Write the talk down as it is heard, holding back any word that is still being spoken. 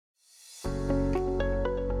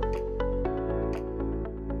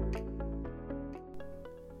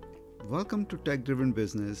Welcome to Tech Driven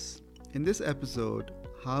Business. In this episode,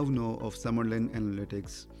 How No of Summerlin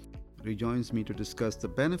Analytics rejoins me to discuss the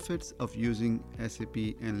benefits of using SAP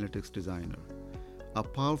Analytics Designer, a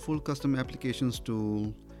powerful custom applications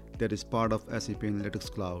tool that is part of SAP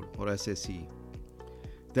Analytics Cloud or SAC.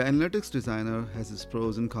 The Analytics Designer has its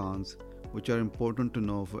pros and cons, which are important to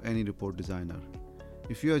know for any report designer.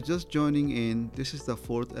 If you are just joining in, this is the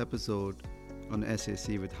fourth episode on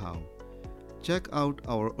SAC with How. Check out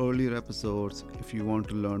our earlier episodes if you want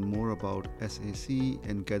to learn more about SAC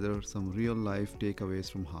and gather some real-life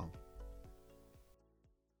takeaways from How.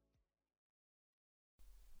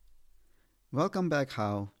 Welcome back,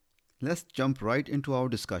 How. Let's jump right into our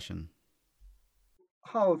discussion.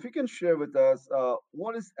 How, if you can share with us,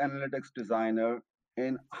 what is Analytics Designer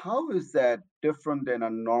and how is that different than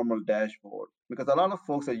a normal dashboard? Because a lot of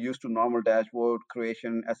folks are used to normal dashboard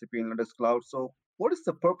creation, SAP Analytics Cloud. So, what is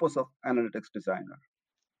the purpose of Analytics Designer?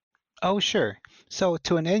 Oh, sure. So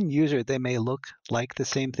to an end user, they may look like the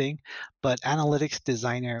same thing, but Analytics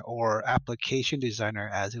Designer or Application Designer,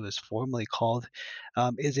 as it was formerly called,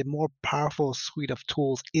 is a more powerful suite of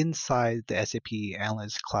tools inside the SAP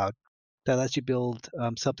Analytics Cloud that lets you build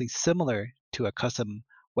something similar to a custom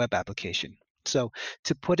web application. So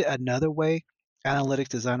to put it another way, Analytics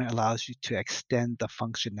Designer allows you to extend the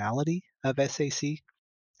functionality of SAC.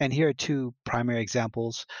 And here are two primary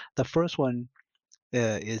examples. The first one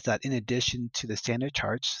is that in addition to the standard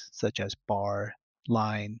charts such as bar,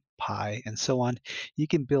 line, pie, and so on, you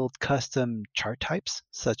can build custom chart types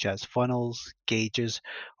such as funnels, gauges,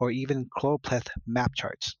 or even choropleth map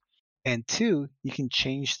charts. And two, you can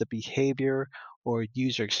change the behavior or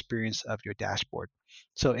user experience of your dashboard.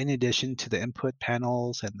 So in addition to the input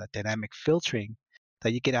panels and the dynamic filtering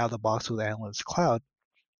that you get out of the box with Analytics Cloud,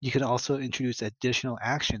 you can also introduce additional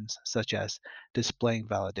actions such as displaying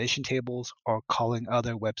validation tables or calling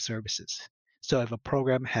other web services. So if a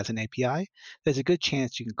program has an API, there's a good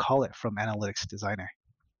chance you can call it from Analytics Designer.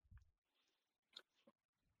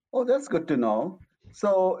 Oh, that's good to know.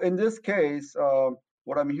 So, in this case,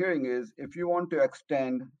 what I'm hearing is if you want to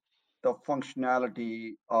extend the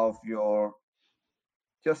functionality of your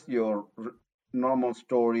just your normal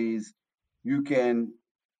stories, you can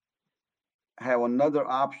have another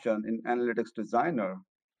option in Analytics Designer.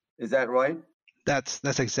 Is that right?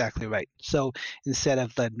 That's exactly right. So instead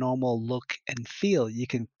of the normal look and feel, you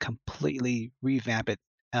can completely revamp it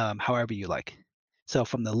however you like. So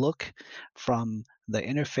from the look, from the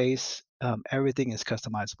interface, everything is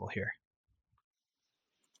customizable here.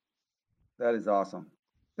 That is awesome.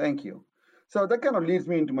 Thank you. So that kind of leads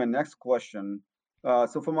me into my next question.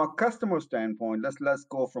 So from a customer standpoint, let's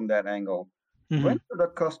go from that angle. When Mhm. should a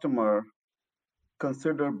customer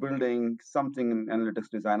consider building something in Analytics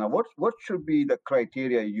Designer? What should be the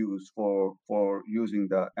criteria used for using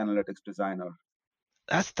the Analytics Designer?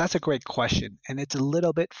 That's a great question, and it's a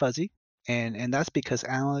little bit fuzzy, and that's because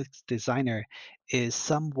Analytics Designer is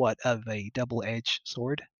somewhat of a double-edged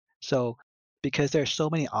sword. So because there are so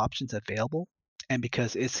many options available, and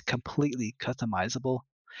because it's completely customizable,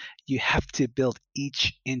 you have to build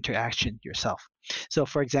each interaction yourself. So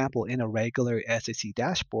for example, in a regular SAC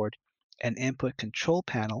dashboard, an input control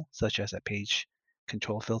panel, such as a page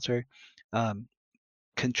control filter, um,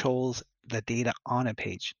 controls the data on a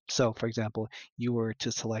page. So, for example, you were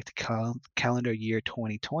to select calendar year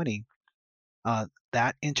 2020,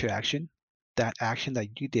 that interaction, that action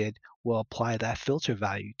that you did will apply that filter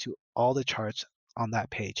value to all the charts on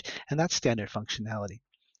that page. And that's standard functionality.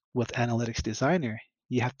 With Analytics Designer,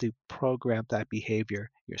 you have to program that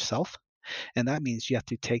behavior yourself. And that means you have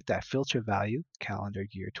to take that filter value, calendar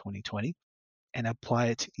year 2020, and apply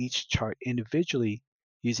it to each chart individually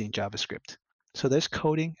using JavaScript. So there's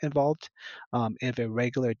coding involved. If a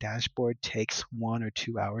regular dashboard takes 1 or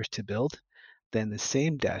 2 hours to build, then the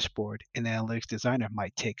same dashboard in Analytics Designer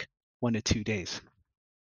might take 1 to 2 days.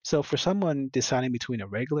 So for someone deciding between a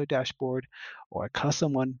regular dashboard or a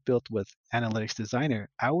custom one built with Analytics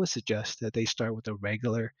Designer, I would suggest that they start with a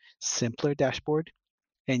regular, simpler dashboard.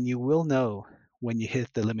 And you will know when you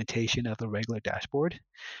hit the limitation of the regular dashboard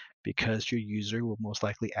because your user will most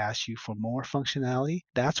likely ask you for more functionality.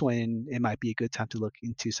 That's when it might be a good time to look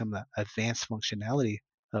into some of the advanced functionality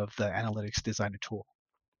of the Analytics Designer tool.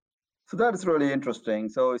 So that is really interesting.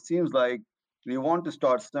 So it seems like we want to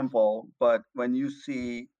start simple, but when you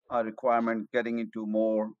see a requirement getting into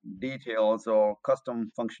more details or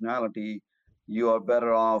custom functionality, you are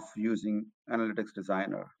better off using Analytics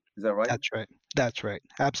Designer. Is that right? That's right. That's right.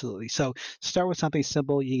 Absolutely. So start with something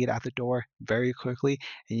simple. You get out the door very quickly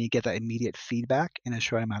and you get that immediate feedback in a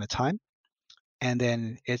short amount of time. And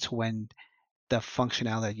then it's when the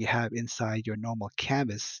functionality that you have inside your normal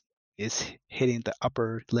canvas is hitting the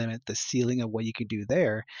upper limit, the ceiling of what you can do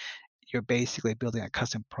there, you're basically building a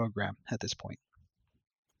custom program at this point.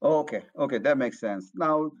 Okay, okay, that makes sense.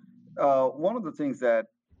 Now, one of the things that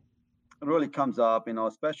really comes up,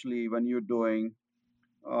 especially when you're doing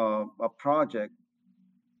a project,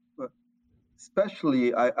 uh,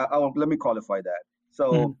 especially let me qualify that. Mhm.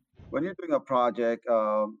 So when you're doing a project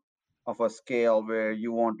of a scale where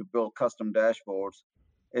you want to build custom dashboards,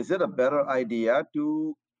 is it a better idea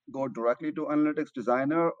to go directly to Analytics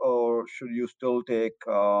Designer, or should you still take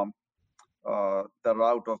the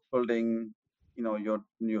route of building,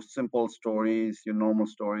 your simple stories, your normal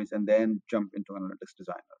stories, and then jump into Analytics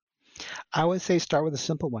Designer? I would say start with a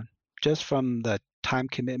simple one. Just from the time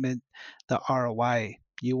commitment, the ROI,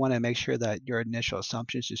 you want to make sure that your initial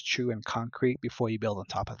assumptions is true and concrete before you build on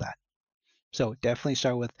top of that. So definitely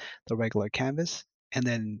start with the regular canvas, and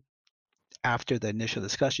then after the initial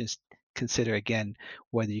discussions, consider again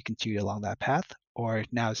whether you continue along that path or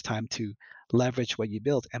now it's time to leverage what you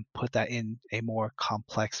built and put that in a more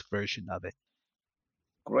complex version of it.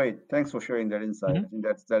 Great, thanks for sharing that insight. Mhm. I think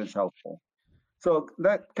that is helpful. So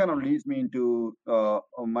that kind of leads me into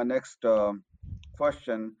my next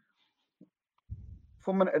question.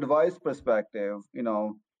 From an advice perspective,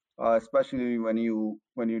 especially when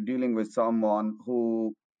you're dealing with someone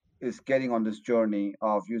who is getting on this journey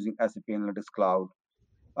of using SAP Analytics Cloud,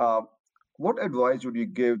 uh, what advice would you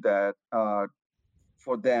give that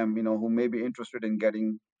for them, who may be interested in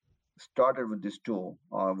getting started with this tool,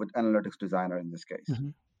 with Analytics Designer in this case?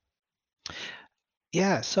 Mhm.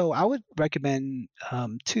 Yeah, so I would recommend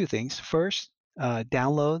two things. First,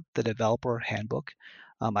 download the developer handbook.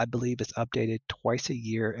 I believe it's updated twice a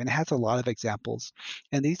year and it has a lot of examples.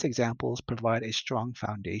 And these examples provide a strong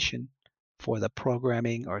foundation for the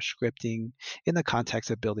programming or scripting in the context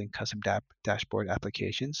of building custom dashboard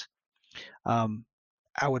applications. Um,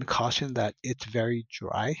 I would caution that it's very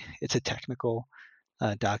dry. It's a technical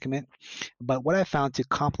document. But what I found to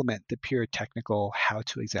complement the pure technical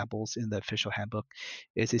how-to examples in the official handbook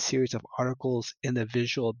is a series of articles in the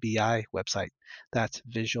Visual BI website. That's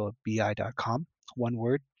visualbi.com, one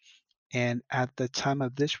word. And at the time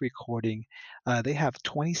of this recording, they have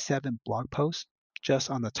 27 blog posts just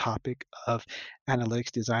on the topic of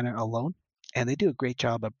Analytics Designer alone. And they do a great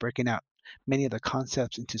job of breaking out many of the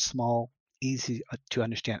concepts into small, easy to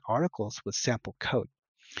understand articles with sample code.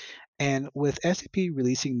 And with SAP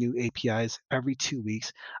releasing new APIs every 2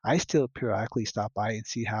 weeks, I still periodically stop by and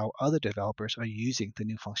see how other developers are using the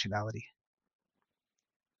new functionality.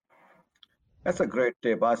 That's a great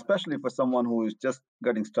tip, especially for someone who is just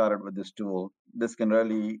getting started with this tool. This can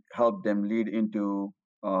really help them lead into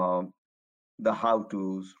um, the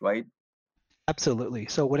how-tos, right? Absolutely.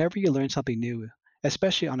 So whenever you learn something new,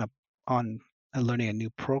 especially on learning a new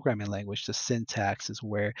programming language, the syntax is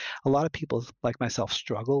where a lot of people like myself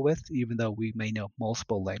struggle with, even though we may know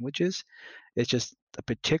multiple languages. It's just the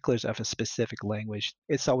particulars of a specific language.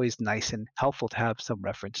 It's always nice and helpful to have some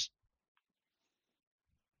reference.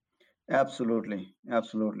 Absolutely,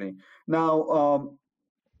 absolutely. Now,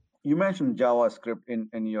 you mentioned JavaScript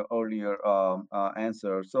in your earlier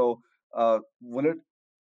answer. So, will it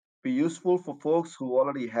be useful for folks who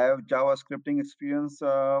already have JavaScripting experience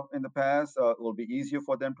in the past? It will be easier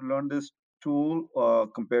for them to learn this tool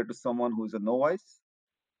compared to someone who's a novice?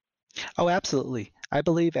 Oh, absolutely. I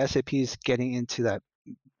believe SAP is getting into that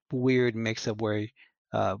weird mix of where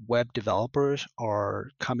web developers are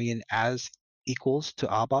coming in as equals to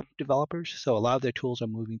ABAP developers. So a lot of their tools are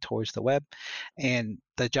moving towards the web, and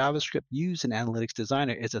the JavaScript used in Analytics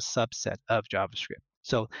Designer is a subset of JavaScript.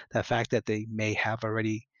 So the fact that they may have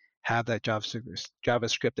already have that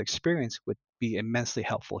JavaScript experience would be immensely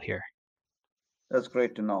helpful here. That's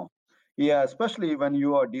great to know. Yeah, especially when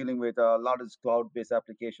you are dealing with a lot of these cloud-based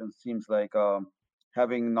applications, seems like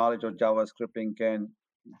having knowledge of JavaScripting can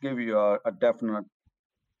give you a definite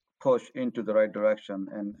push into the right direction,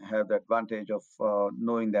 and have the advantage of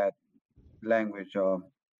knowing that language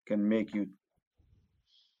can make you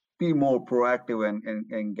be more proactive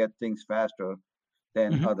and get things faster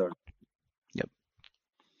than Mhm. others. Yep.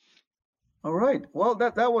 All right. Well,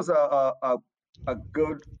 that was a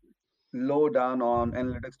good lowdown on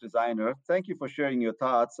Analytics Designer. Thank you for sharing your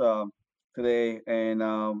thoughts today. And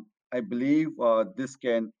I believe this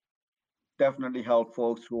can definitely help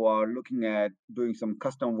folks who are looking at doing some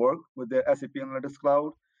custom work with their SAP Analytics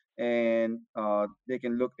Cloud. And they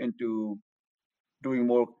can look into doing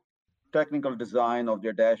more technical design of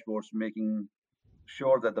their dashboards, making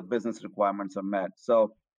sure that the business requirements are met.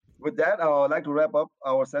 So, with that, I would like to wrap up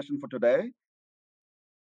our session for today.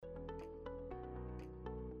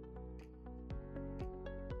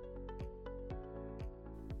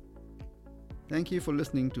 Thank you for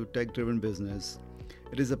listening to Tech Driven Business.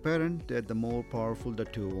 It is apparent that the more powerful the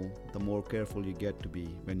tool, the more careful you get to be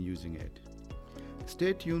when using it.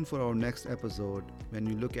 Stay tuned for our next episode when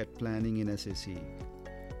we look at planning in SAC.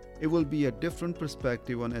 It will be a different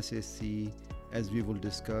perspective on SAC as we will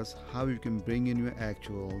discuss how you can bring in your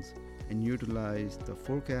actuals and utilize the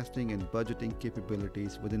forecasting and budgeting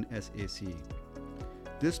capabilities within SAC.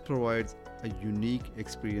 This provides a unique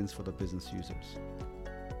experience for the business users.